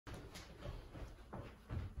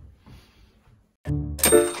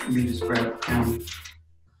Let me just grab a pen,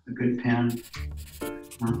 a good pen.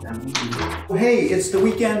 Not that one. Hey, it's the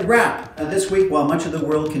weekend wrap. This week, while much of the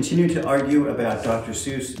world continued to argue about Dr.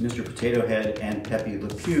 Seuss, Mr. Potato Head, and Pepe Le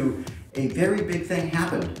Pew, a very big thing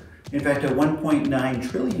happened. In fact, a $1.9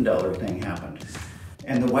 trillion thing happened.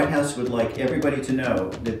 And the White House would like everybody to know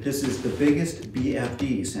that this is the biggest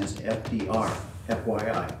BFD since FDR,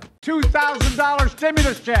 FYI. $2,000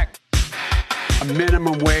 stimulus check. A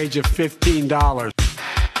minimum wage of $15.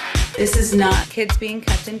 This is not kids being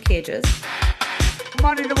kept in cages.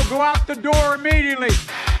 Money that will go out the door immediately.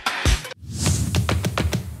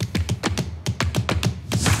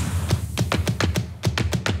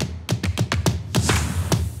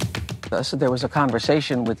 So there was a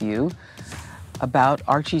conversation with you about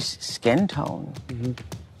Archie's skin tone.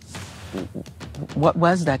 Mm-hmm. What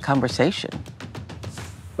was that conversation?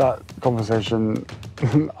 That conversation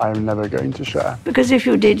I'm never going to share. Because if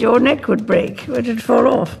you did, your neck would break, it would fall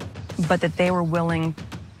off. But that they were willing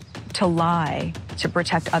to lie to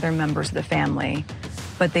protect other members of the family,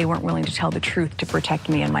 but they weren't willing to tell the truth to protect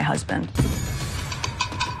me and my husband.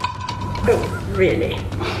 Oh, really?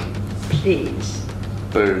 Please.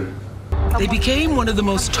 Boo. They became one of the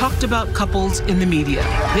most talked about couples in the media.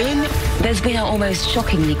 Then there's been an almost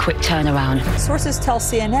shockingly quick turnaround. Sources tell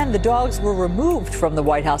CNN the dogs were removed from the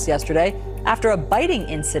White House yesterday after a biting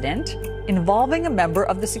incident involving a member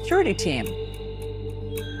of the security team.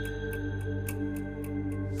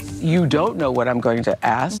 you don't know what I'm going to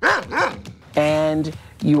ask, and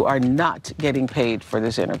you are not getting paid for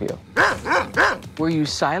this interview. Were you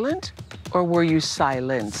silent or were you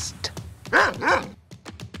silenced?